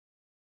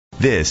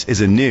This is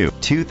a new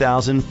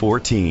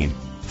 2014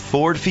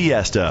 Ford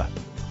Fiesta,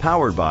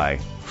 powered by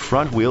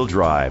front-wheel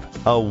drive,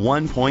 a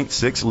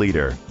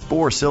 1.6-liter,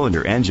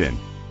 4-cylinder engine.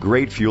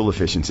 Great fuel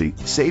efficiency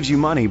saves you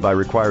money by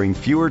requiring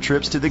fewer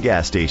trips to the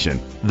gas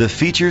station. The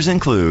features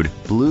include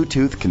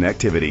Bluetooth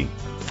connectivity,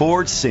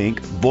 Ford Sync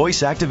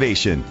voice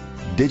activation,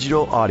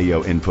 digital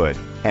audio input,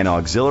 and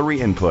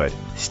auxiliary input,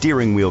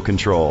 steering wheel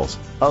controls,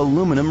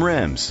 aluminum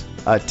rims,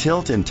 a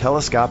tilt and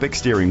telescopic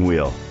steering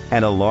wheel,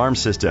 an alarm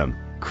system,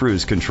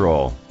 cruise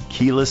control,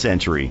 keyless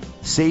entry.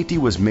 Safety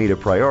was made a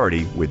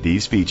priority with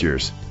these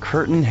features: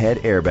 curtain head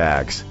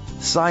airbags,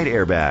 side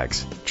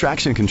airbags,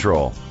 traction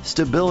control,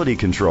 stability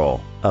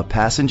control, a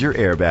passenger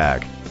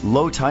airbag,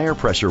 low tire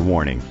pressure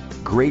warning.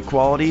 Great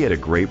quality at a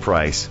great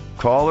price.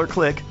 Call or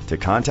click to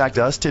contact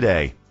us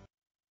today.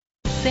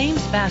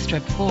 Sames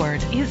Bastrop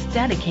Ford is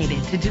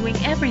dedicated to doing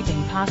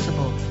everything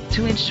possible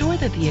to ensure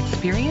that the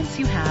experience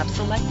you have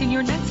selecting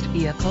your next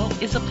vehicle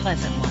is a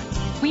pleasant one.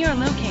 We are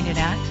located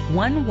at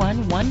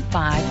 1115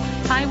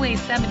 Highway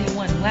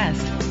 71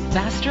 West,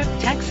 Bastrop,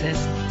 Texas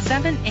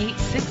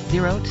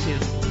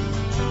 78602.